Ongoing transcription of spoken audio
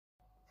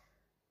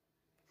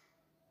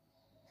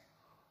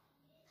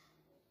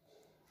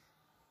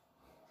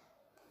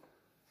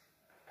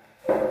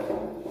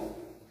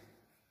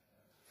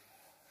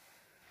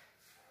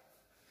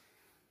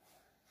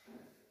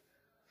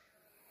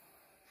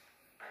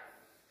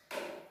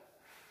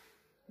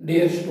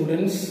Dear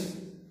students,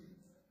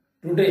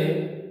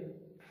 today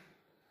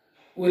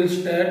we will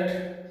start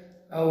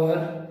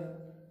our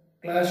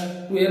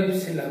class 12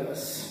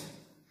 syllabus.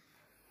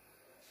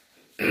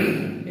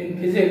 In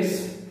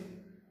physics,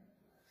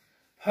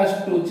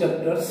 first two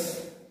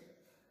chapters,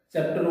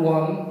 chapter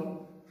 1,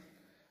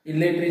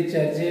 electric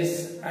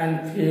charges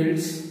and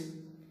fields,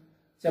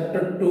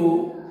 chapter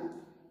 2,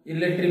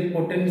 electric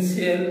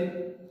potential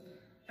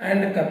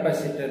and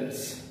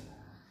capacitance.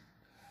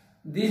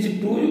 These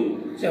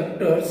two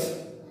chapters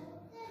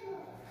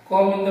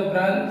come in the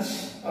branch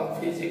of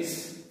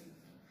physics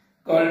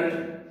called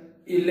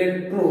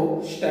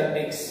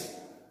electrostatics.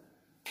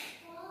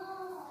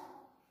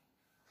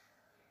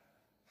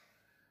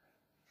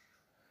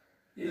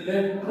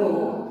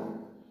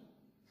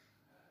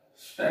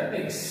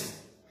 Electrostatics.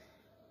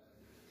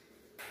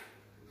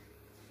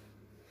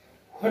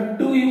 What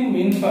do you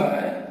mean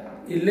by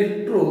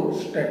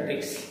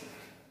electrostatics?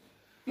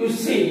 You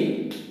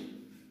see,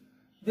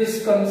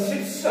 this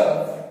consists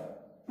of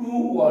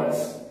two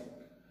words.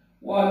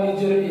 One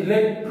is your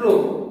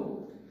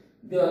electro,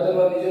 the other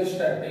one is your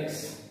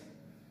statics.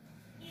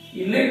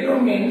 Electro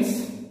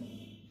means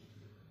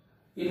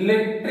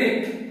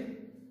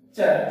electric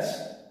charge.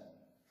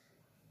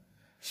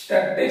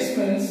 Statics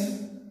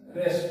means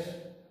rest.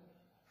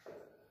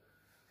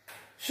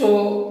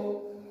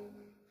 So,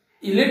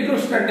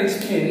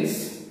 electrostatics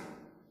means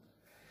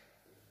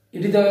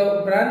it is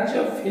the branch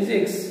of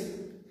physics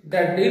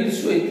that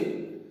deals with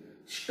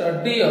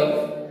study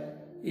of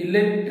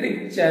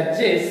electric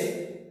charges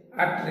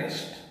at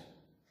rest.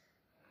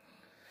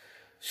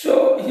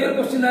 So here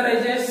question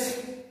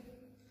arises,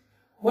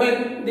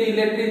 when the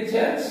electric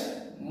charge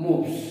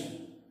moves.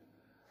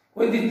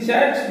 When the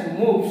charge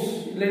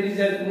moves, electric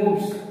charge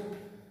moves,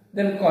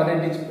 then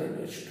current is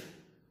produced.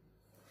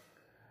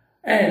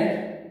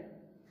 And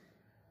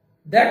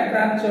that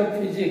branch of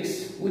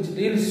physics which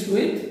deals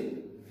with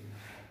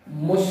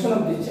motion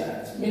of the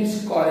charge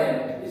means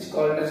current is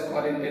called as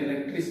current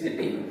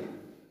electricity.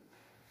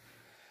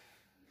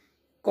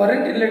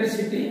 Current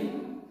electricity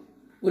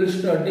will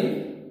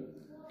study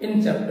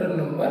in chapter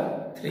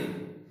number 3.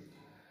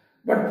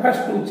 But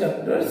first two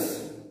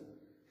chapters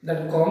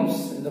that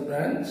comes in the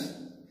branch,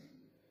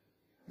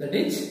 that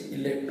is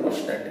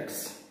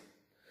electrostatics.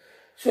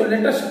 So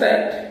let us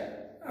start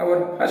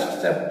our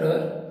first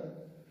chapter,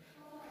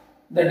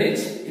 that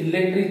is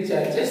electric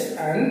charges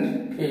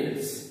and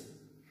fields.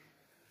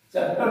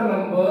 Chapter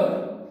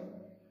number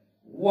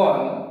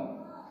 1,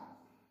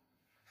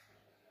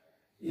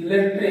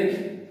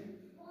 electric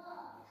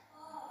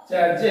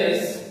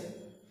charges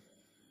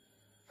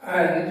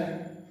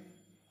and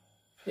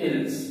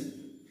fields.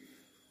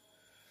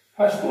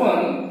 First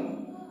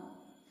one,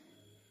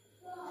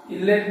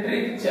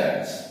 electric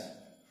charge.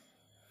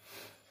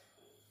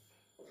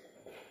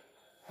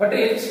 What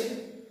is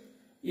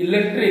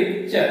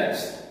electric charge?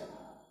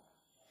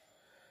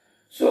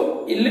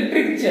 So,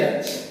 electric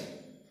charge,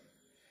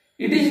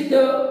 it is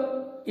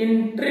the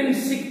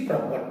intrinsic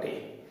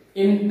property,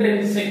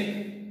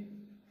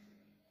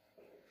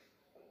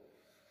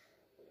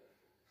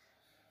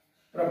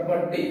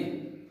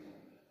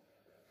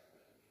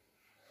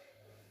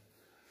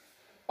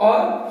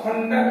 or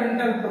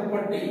fundamental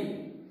property